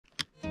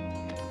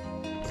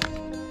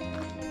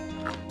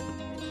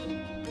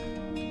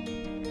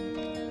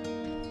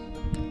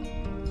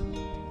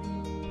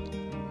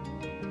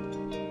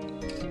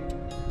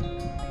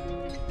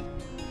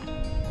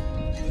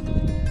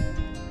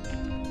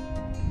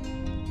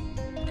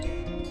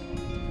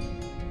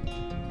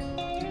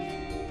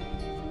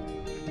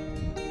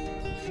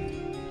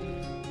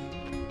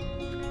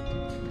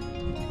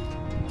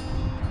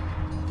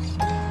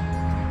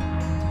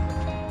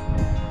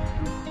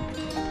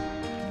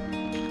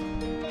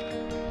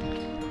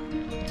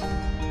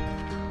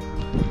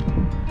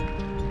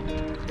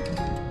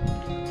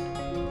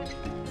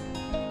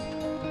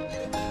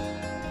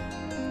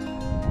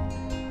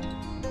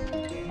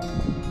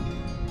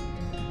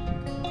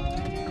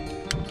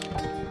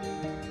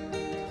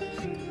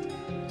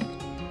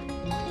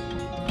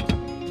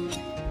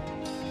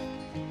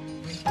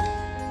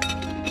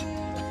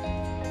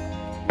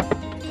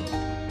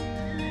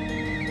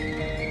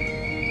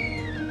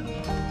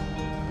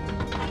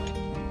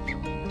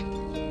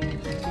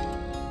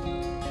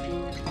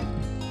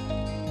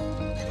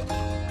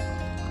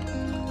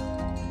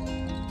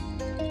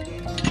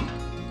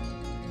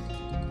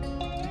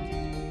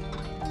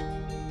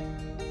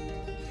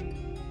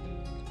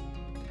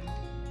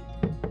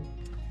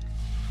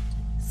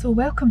So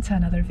welcome to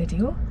another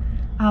video.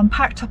 I'm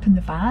parked up in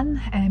the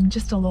van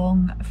just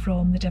along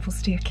from the Devil's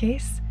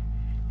Staircase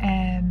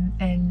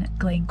in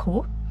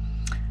Glencoe,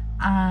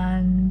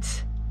 and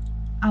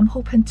I'm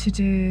hoping to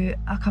do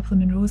a couple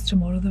of Munros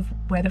tomorrow. The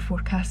weather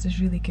forecast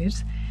is really good.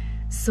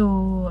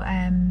 So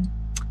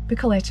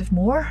Buachaille Etive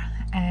Mòr,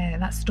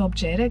 that's Stob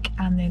Dearg,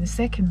 and then the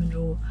second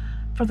Munro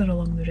further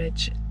along the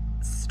ridge,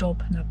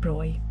 Stob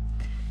Dearg.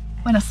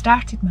 When I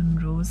started my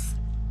Munros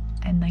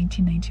in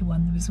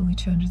 1991 there was only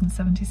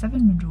 277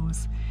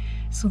 Munros,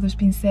 so there's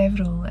been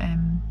several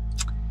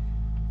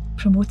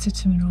promoted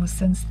to Munros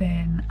since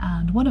then,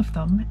 and one of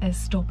them is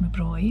Stob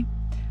Dearg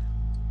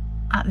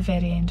at the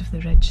very end of the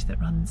ridge that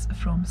runs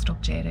from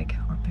Stob Dearg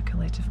or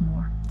Buachaille Etive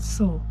Mòr.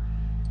 So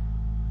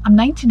I'm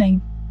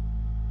 99%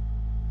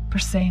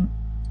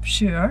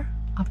 sure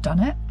I've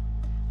done it.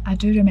 I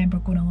do remember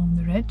going along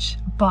the ridge,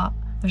 but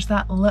there's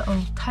that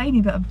little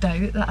tiny bit of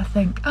doubt that I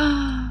think,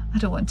 I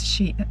don't want to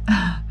cheat.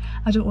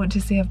 I don't want to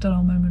say I've done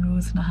all my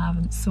Munros and I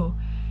haven't. So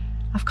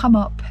I've come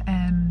up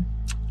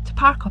to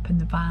park up in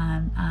the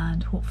van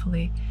and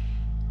hopefully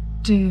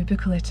do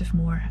Buachaille Etive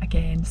Mòr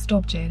again,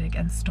 Stob Dearg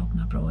and Stob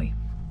Dearg.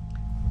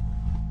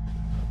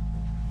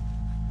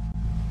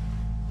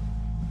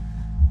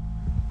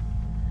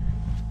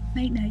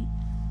 Night night.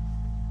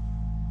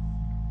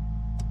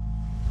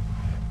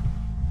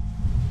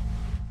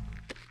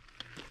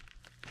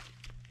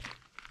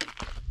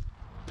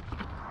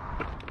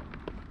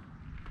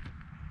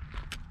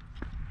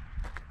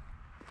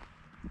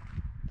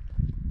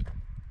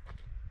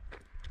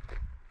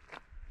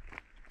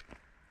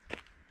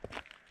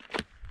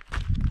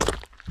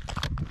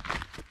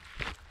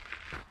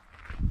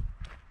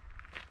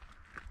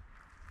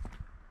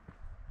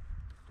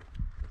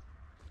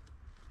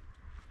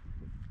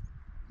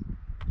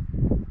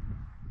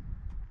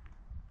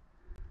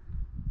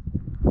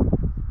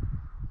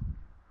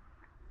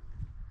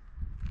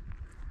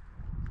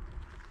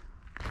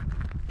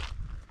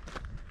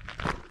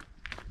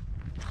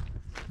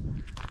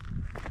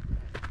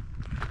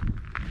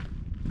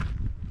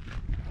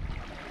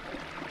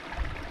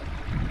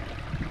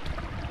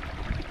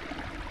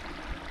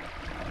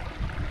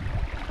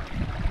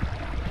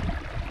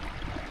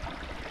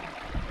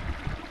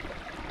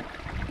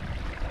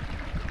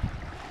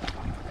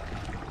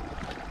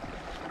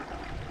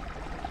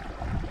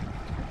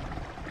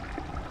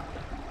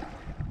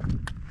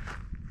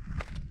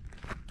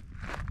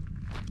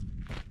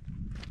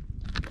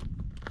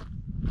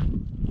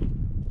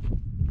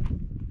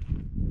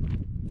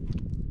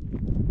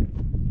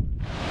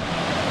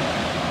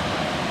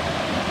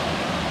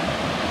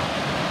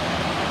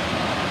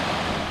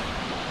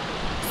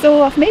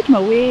 So I've made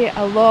my way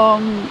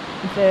along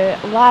the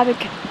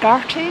Lairig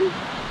Gartain,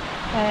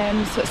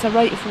 so it's a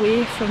right of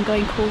way from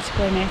Glencoe to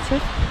Glen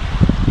Etive,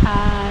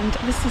 and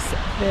this is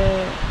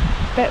the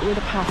bit where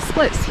the path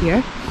splits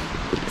here,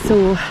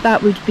 so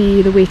that would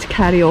be the way to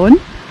carry on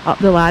up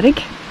the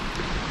Lairig,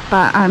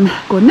 but I'm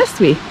going this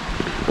way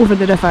over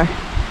the river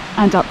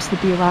and up to the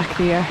Buachaille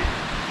there.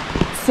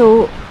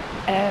 So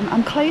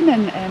I'm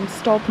climbing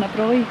Stob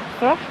Dearg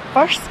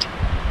first.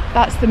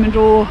 That's the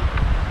Munro.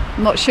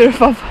 I'm not sure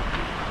if I've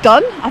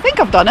done. I think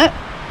I've done it,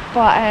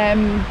 but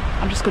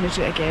I'm just going to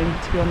do it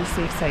again to be on the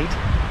safe side.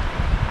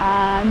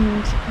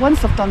 And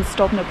once I've done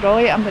Stob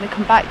Dearg, I'm going to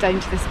come back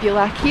down to this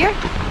Buachaille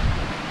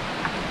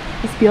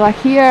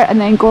here, and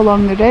then go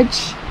along the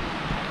ridge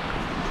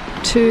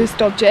to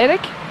Stob Dearg,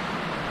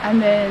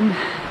 and then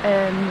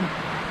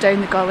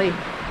down the gully,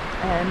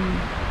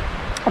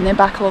 and then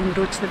back along the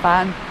road to the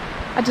van.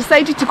 I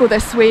decided to go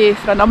this way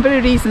for a number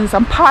of reasons.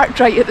 I'm parked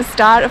right at the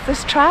start of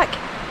this track,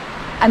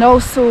 and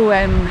also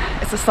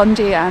it's a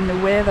Sunday and the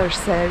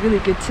weather's really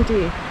good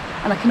today,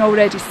 and I can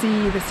already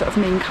see the sort of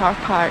main car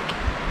park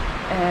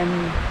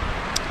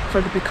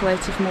for the Buachaille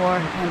Etive Mòr,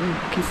 and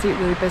I can see it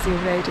really busy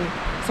already.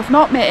 So I've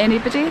not met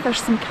anybody. There's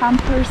some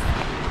campers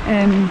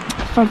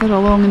further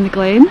along in the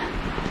glen,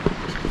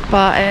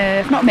 but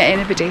I've not met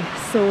anybody,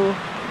 so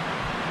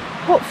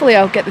hopefully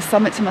I'll get the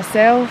summit to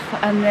myself,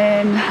 and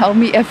then I'll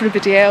meet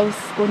everybody else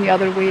going the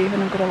other way when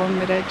I'm going along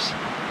the ridge.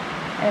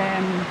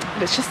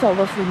 But it's just a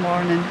lovely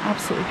morning,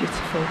 absolutely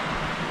beautiful,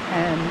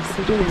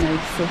 so really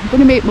nice. So I'm going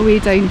to make my way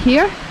down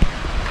here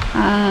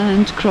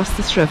and cross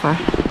this river.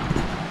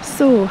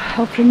 So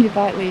I'll bring you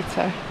back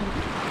later.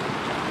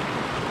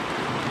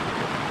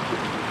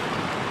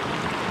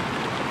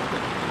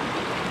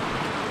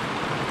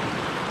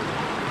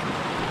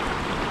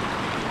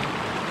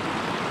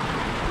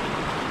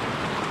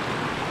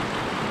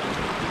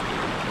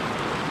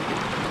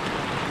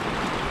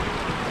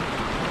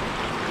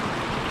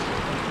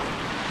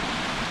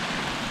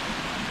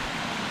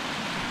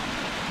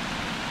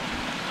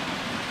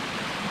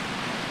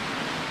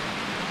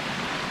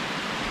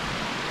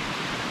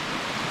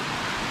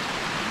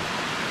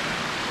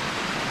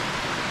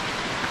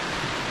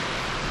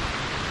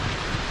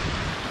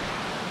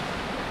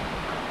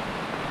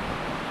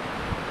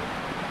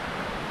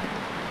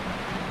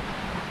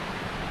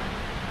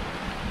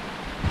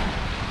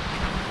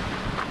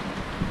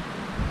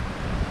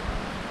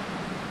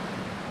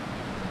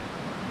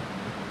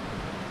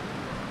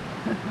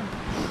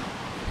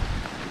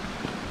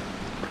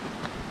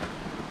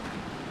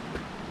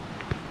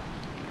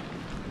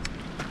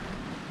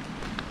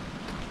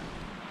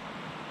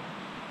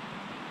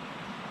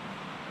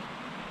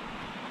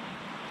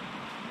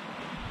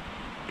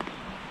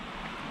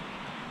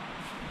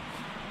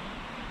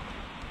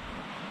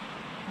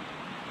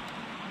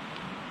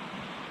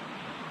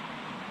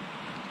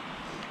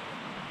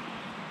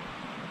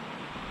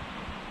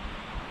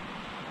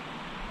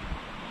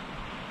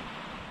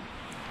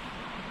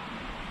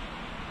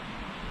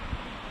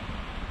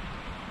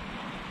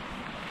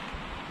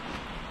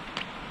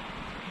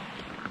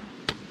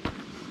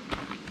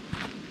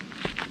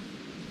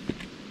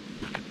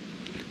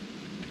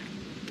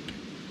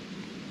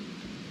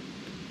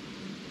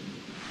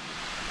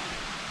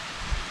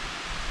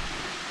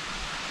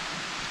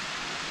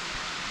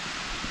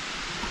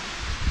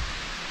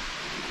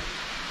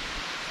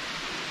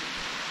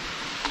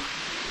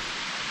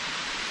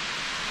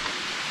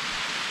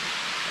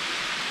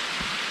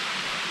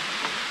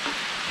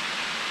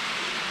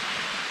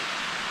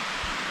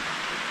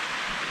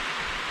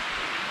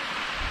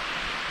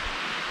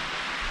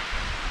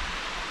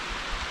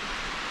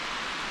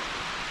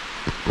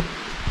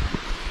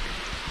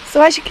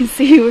 So as you can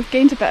see, we've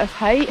gained a bit of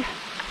height.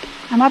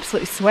 I'm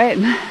absolutely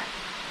sweating.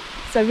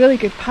 It's a really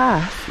good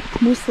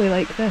path, mostly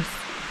like this,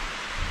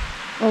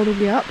 all the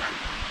way up.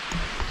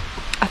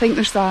 I think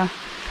there's a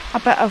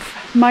bit of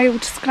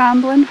mild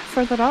scrambling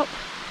further up.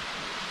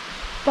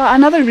 But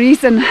another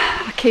reason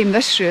I came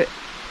this route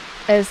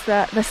is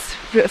that this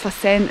route of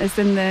ascent is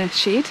in the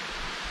shade.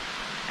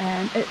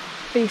 It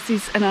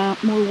faces in a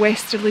more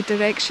westerly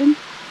direction,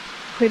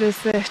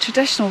 whereas the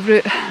traditional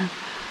route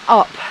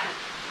up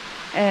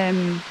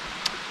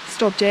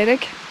Stob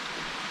Dearg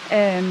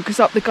goes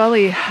up the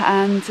gully,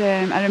 and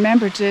I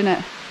remember doing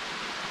it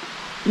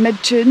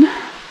mid-June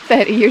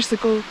 30 years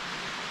ago,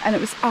 and it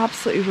was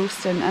absolutely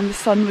roasting and the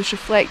sun was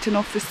reflecting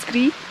off the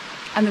scree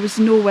and there was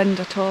no wind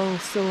at all,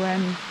 so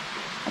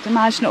I'd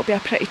imagine it'll be a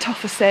pretty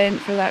tough ascent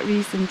for that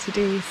reason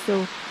today.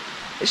 So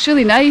it's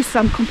really nice.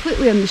 I'm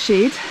completely in the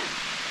shade.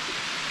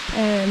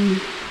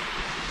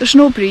 There's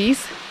no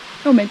breeze,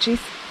 no midges.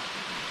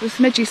 There's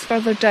midges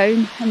further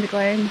down in the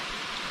glen.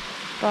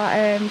 But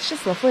it's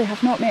just lovely.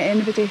 I've not met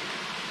anybody.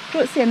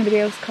 Don't see anybody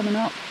else coming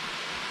up.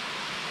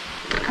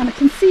 And I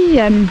can see,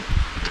 I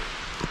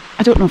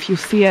don't know if you'll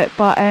see it,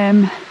 but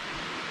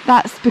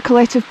that's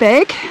Buachaille Etive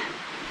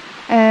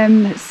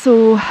Mòr.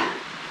 So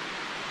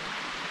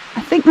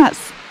I think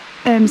that's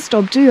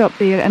Stob Dearg up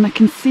there, and I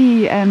can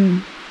see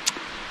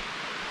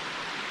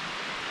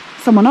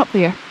someone up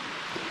there.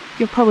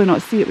 You'll probably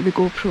not see it with the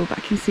GoPro, but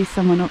I can see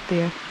someone up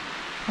there.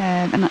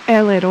 And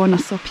earlier on I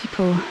saw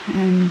people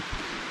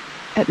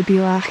at the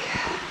Buachaille.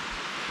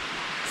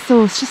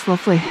 So it's just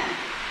lovely.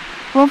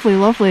 Lovely,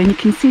 lovely, and you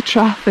can see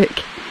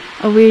traffic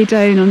away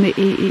down on the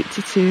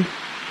A82.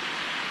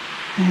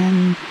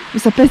 It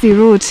was a busy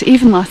road,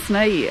 even last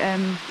night.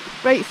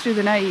 Right through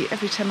the night,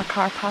 every time a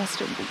car passed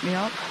it woke me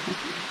up.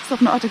 So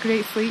I've not had a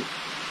great sleep,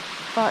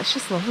 but it's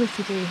just lovely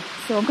today.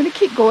 So I'm going to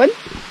keep going,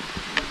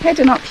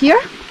 heading up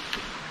here,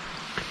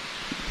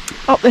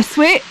 up this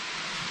way,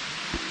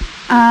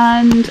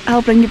 and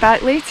I'll bring you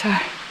back later.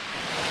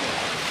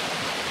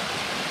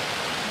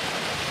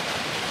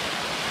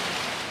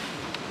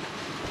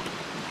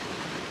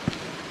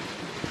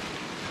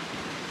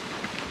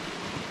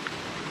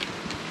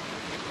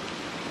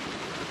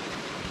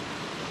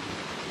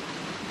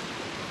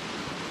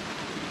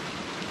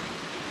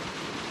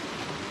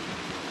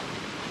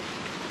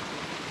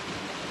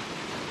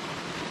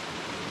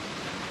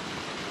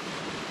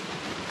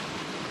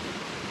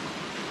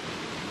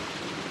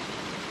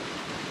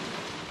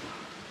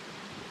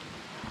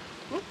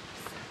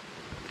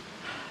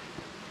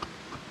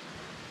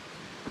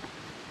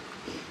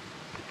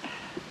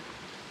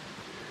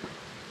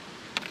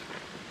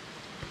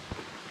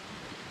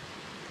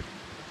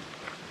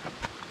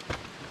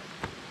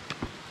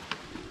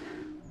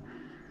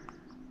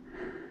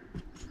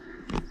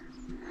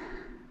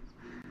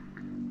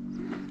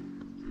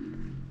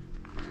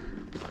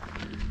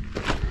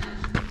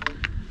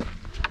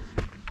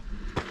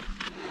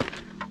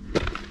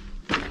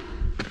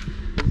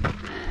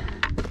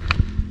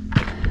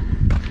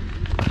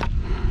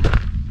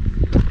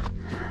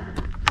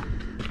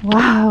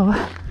 Wow,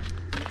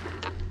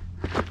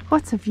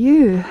 what a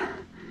view.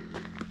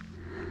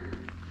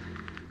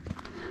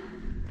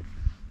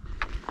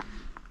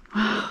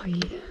 Wow,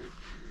 you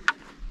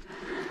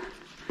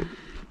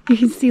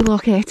can see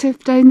Loch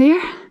Etive down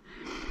there,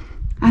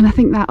 and I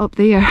think that up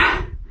there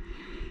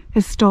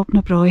is Stob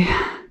Dearg,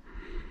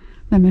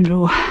 the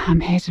Munro I'm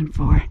heading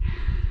for.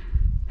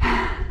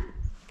 And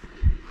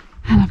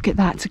I've got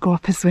that to go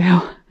up as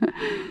well.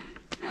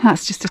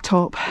 That's just a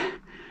top.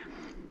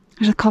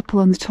 There's a couple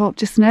on the top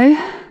just now.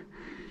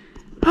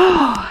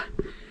 Oh,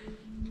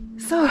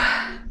 so,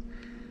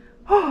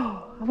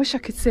 I wish I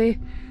could say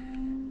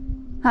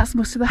that's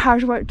most of the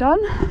hard work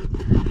done,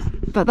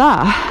 but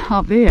that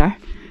up there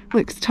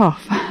looks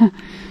tough.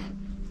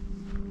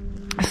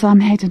 So I'm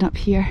heading up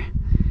here.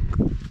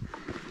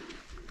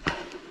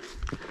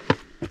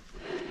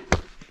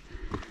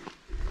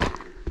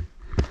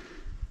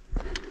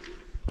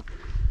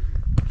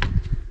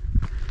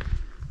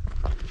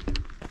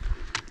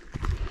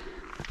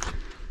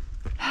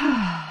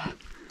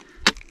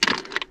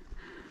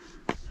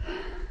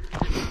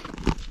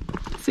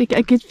 So you get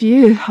a good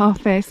view of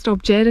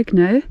Stob Dearg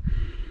now,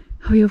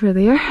 way over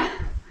there,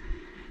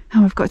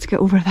 and we've got to get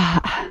over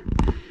that.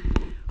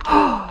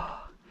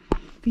 Oh,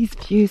 these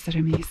views are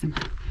amazing.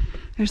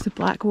 There's the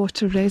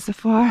Blackwater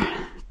Reservoir,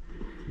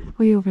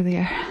 way over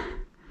there,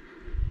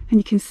 and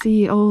you can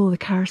see all the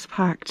cars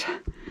parked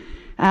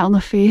at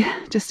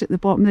Alnafay, just at the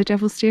bottom of the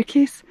Devil's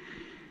Staircase.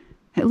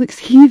 It looks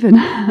heaving.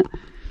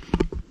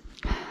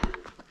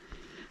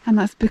 And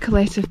that's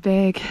Buachaille Etive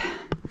Mòr,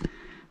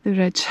 the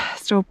ridge,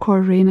 Stob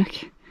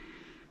Dearg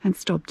and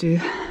Stob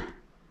Dearg,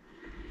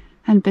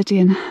 and Biddy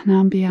and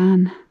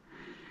Nambian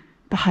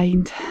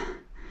behind.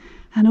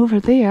 And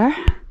over there,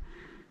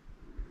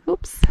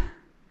 oops,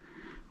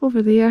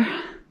 over there,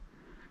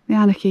 the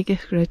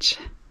Anachigich Ridge.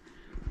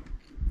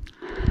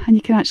 And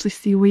you can actually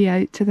see way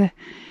out to the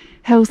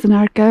hills in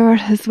Argour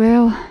as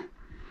well.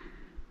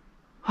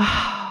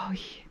 Wow.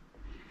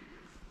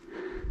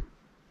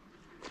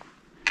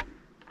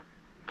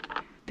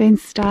 Ben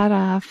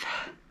Starav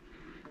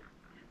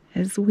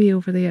is way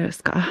over there.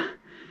 It's got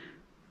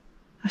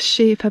a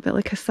shape a bit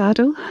like a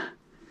saddle.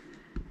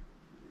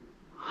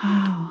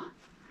 Wow.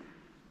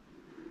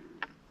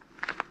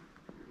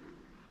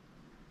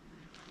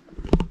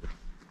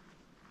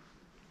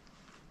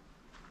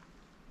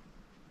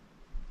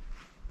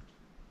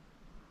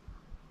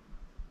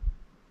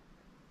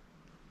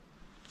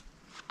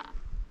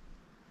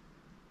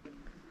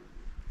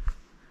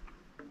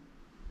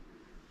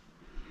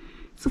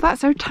 So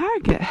that's our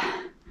target.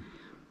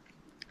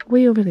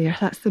 Way over there,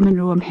 that's the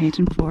Munro I'm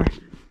heading for.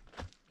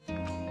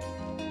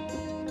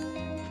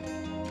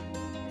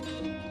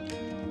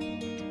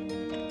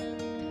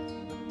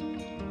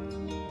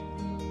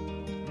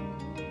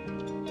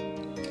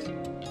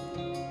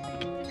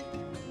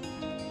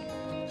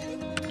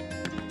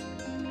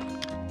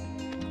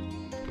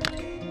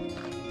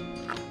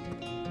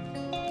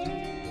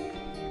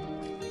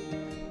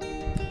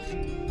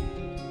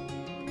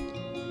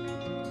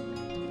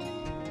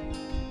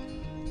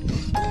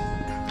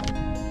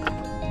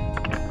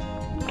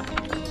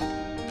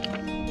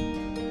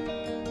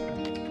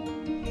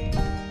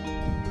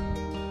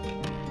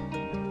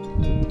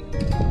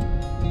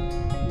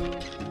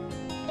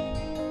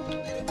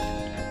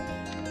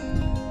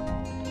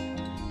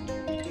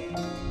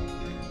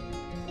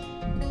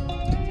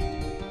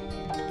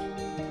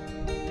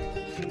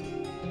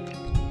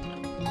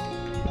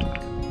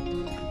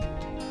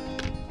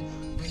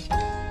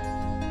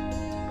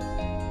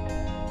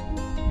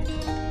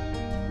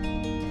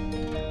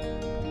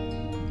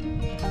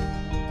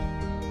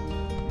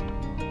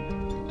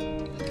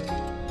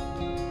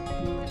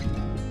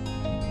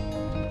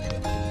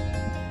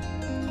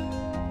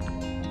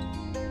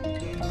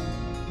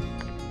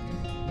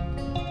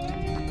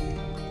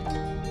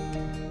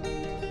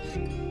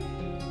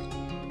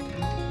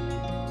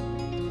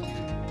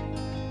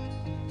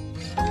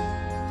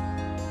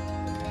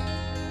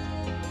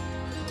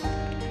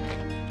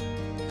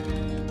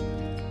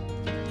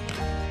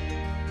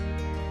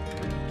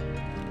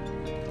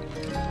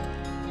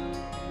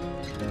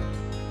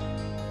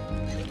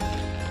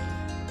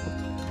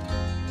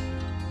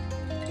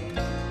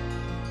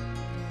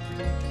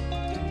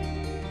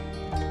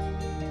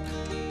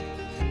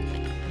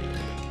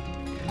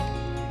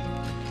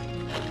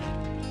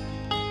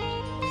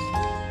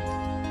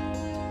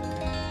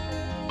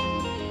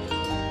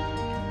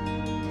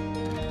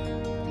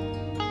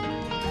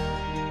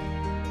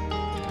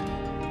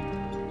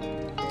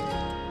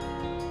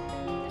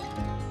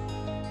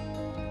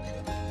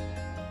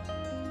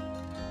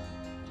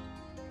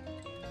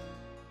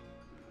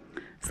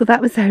 So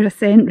that was our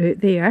ascent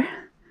route there,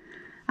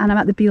 and I'm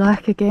at the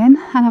Bielach again,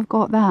 and I've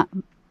got that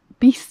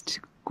beast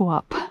go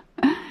up,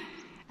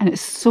 and it's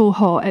so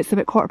hot. It's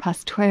about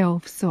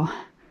 12:15, so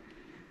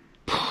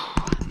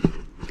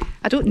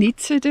I don't need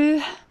to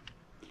do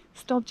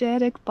Stob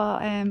Dearg,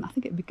 but I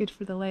think it'd be good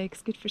for the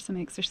legs, good for some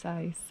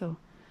exercise, so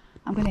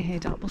I'm going to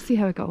head up. We'll see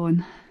how I got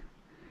on,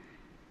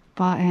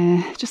 but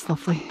just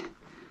lovely.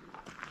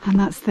 And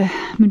that's the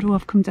Munro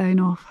I've come down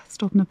off,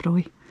 Stob na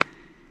Bròige.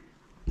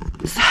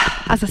 So,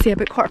 as I say,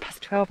 about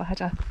 12:15 I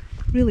had a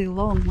really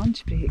long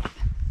lunch break.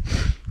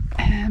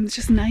 It's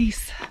just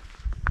nice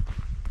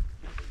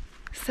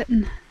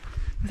sitting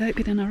without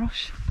being in a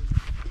rush.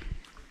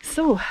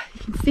 So you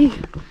can see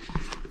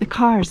the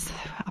cars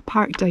are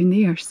parked down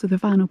there, so the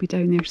van will be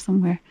down there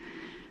somewhere.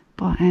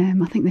 But I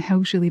think the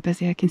hill's really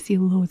busy. I can see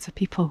loads of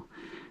people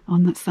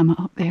on that summit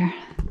up there.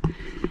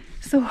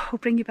 So I'll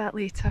bring you back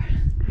later.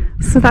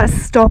 So that's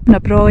Stob na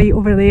Bròige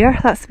over there.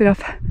 That's where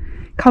I've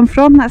come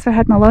from. That's where I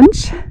had my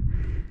lunch.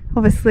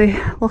 Obviously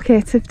Loch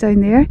Etive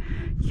down there.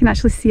 You can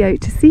actually see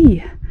out to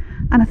sea.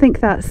 And I think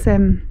that's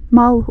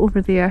Mull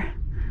over there.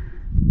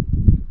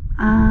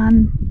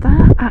 And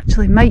that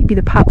actually might be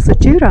the Paps of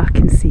Jura I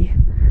can see.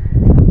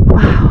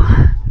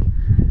 Wow,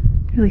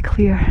 really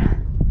clear.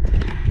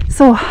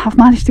 So I've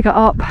managed to get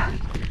up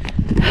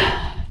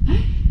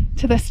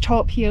to this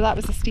top here. That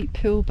was a steep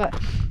pull, but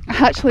I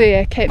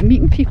actually kept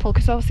meeting people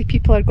because obviously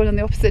people are going in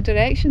the opposite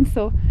direction,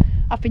 so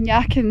I've been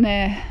yakking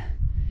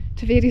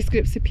to various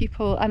groups of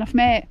people, and I've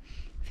met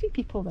 3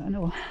 people that I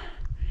know.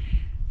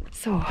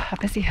 So, a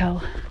busy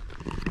hill.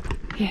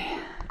 Yeah.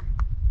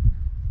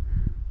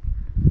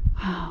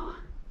 Wow.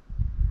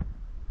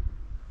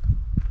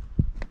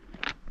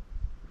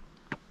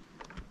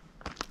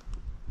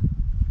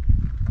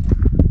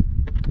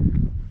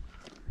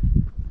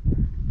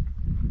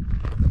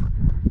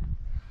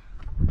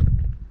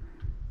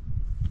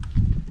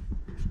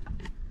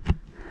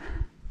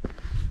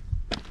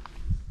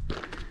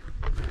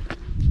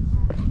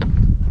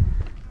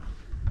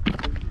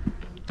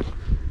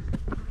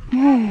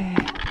 Yeah.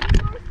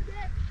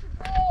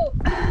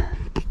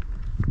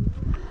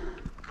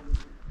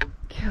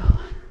 Cool.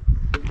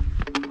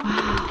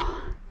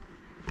 Wow.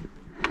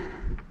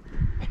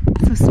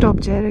 So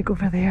Stob Dearg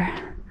over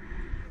there.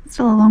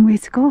 Still a long way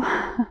to go.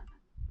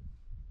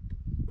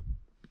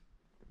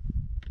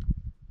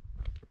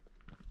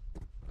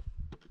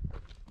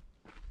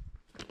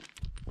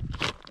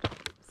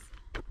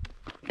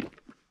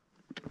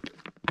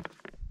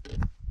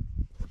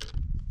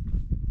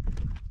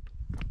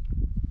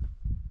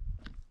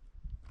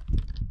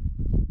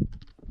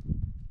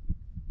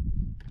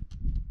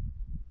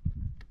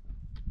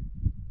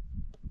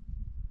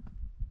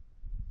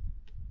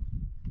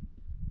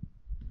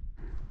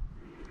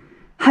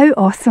 How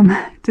awesome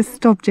does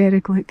Stob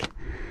Dearg look?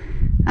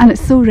 And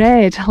it's so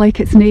red, like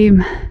its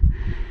name.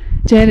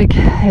 Dearg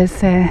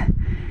is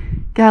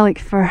Gaelic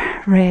for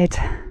red.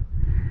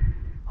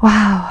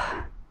 Wow.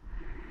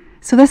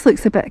 So this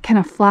looks a bit kind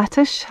of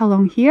flattish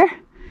along here,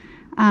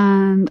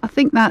 and I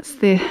think that's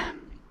the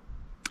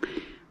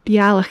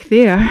Buachaille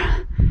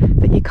there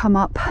that you come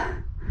up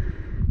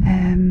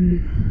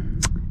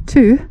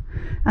to,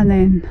 and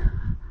then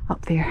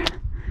up there.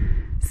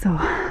 So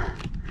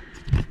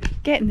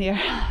getting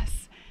there.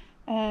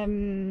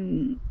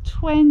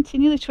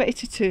 Nearly 20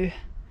 to 2.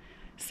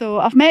 So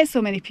I've met so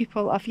many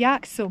people, I've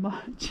yacked so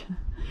much,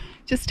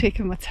 just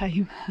taking my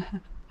time.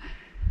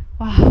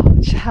 Wow,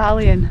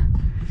 Buachaille,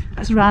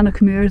 that's Lairig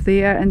Mòr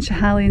there, and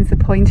Buachaile's the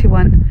pointy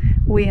one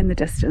way in the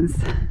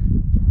distance.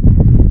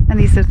 And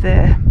these are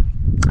the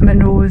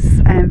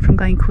Munros from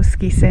Glencoe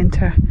Ski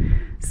Centre,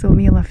 so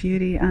Mila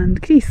Fury and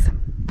Greece.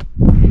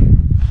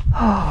 Oh,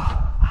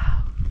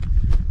 wow.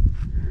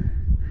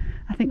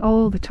 I think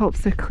all the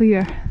tops are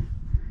clear.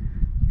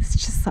 It's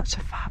just such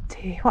a fab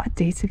day. What a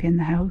day to be in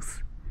the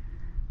hills.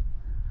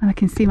 And I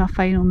can see my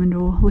final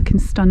Munro looking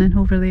stunning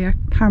over there.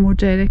 Buachaille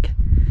Dearg.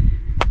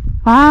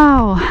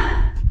 Wow!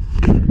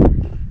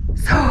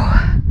 So,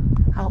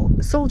 I'll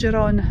soldier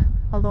on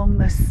along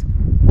this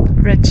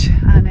ridge,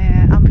 and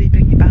I'll be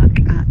bringing you back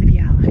at the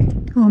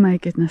Buachaille. Oh my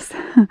goodness,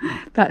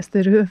 that's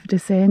the route of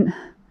descent.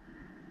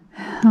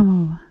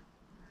 Oh,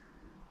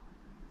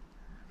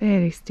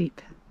 very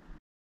steep.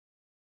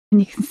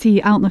 And you can see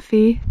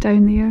Altnafe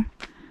down there,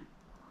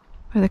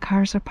 where the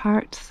cars are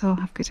parked, so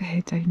I've got to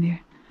head down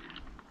there.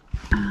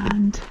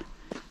 And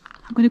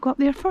I'm going to go up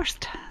there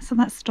first, so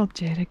that's Stob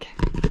Dearg.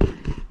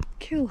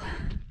 Cool.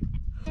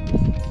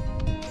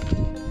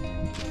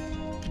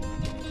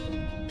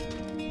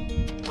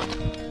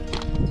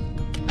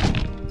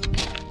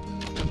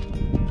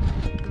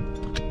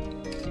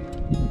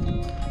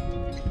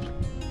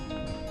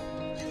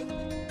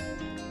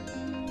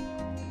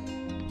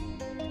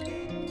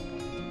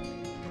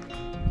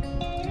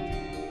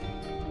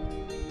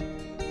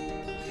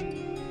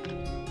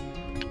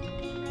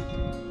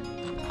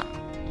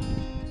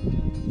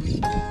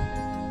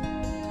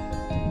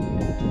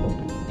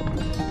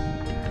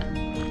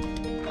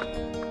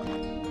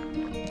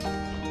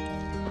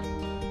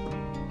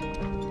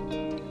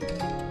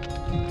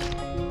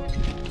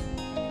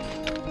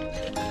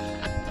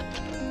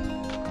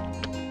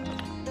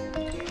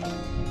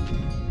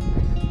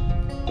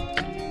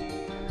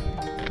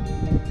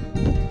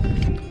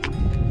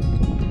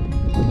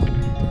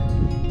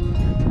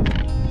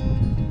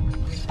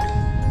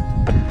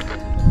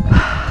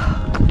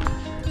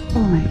 Oh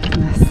my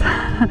goodness.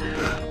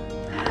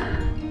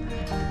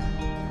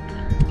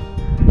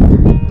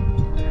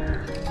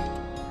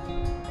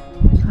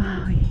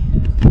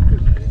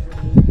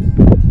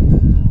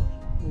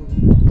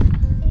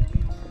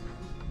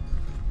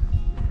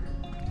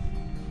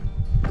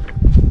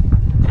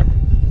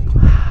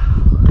 Wow.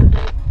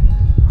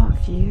 What a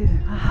view.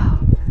 Wow.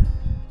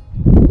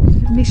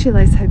 It makes you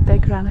realise how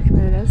big Lairig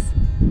Mòr is.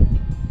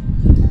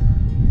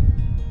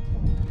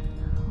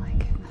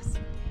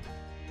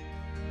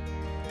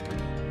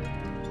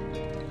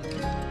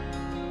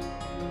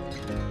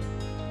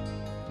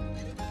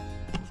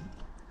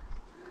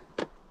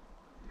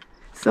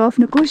 So I've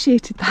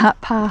negotiated that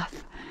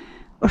path,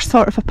 or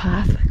sort of a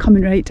path,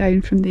 coming right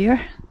down from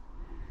there.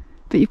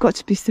 But you've got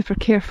to be super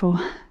careful.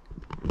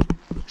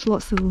 There's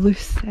lots of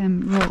loose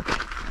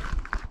rock.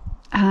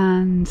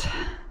 And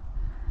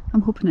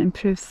I'm hoping it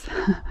improves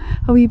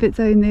a wee bit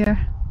down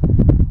there.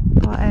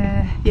 But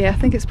yeah, I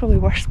think it's probably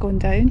worse going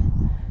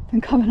down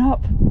than coming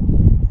up.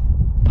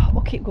 But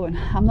we'll keep going.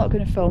 I'm not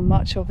going to film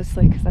much,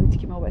 obviously, because I need to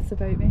keep my wits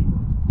about me.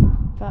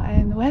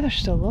 But the weather's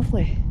still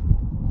lovely.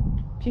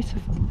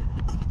 Beautiful.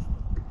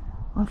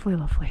 Lovely,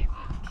 lovely.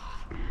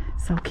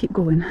 So I'll keep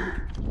going.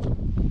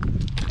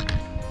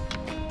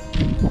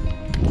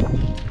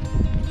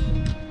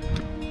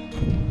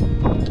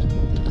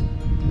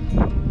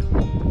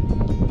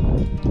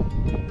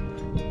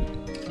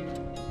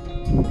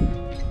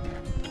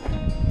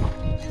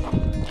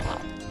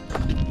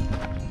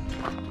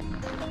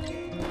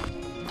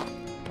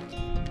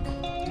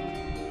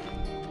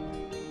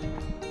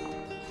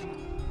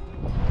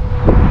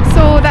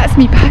 that's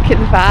me back at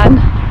the van.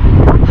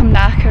 I'm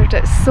knackered,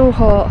 it's so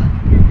hot.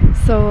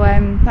 So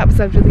that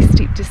was a really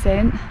steep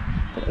descent,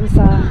 but it was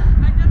a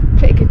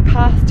pretty good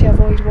path to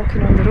avoid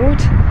walking on the road.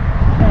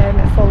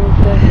 It followed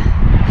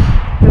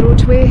the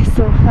roadway,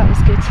 so that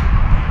was good.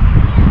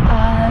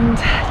 And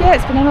yeah,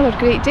 it's been another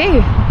great day,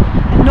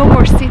 and no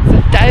more seeds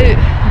of doubt.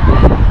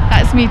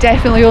 That's me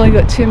definitely only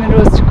got 2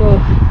 Munros to go.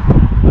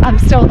 I'm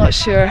still not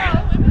sure.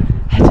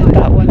 I did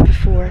that one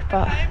before,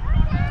 but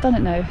I've done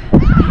it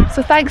now.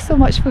 So thanks so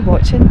much for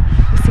watching.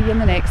 We'll see you in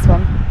the next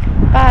one.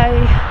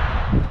 Bye.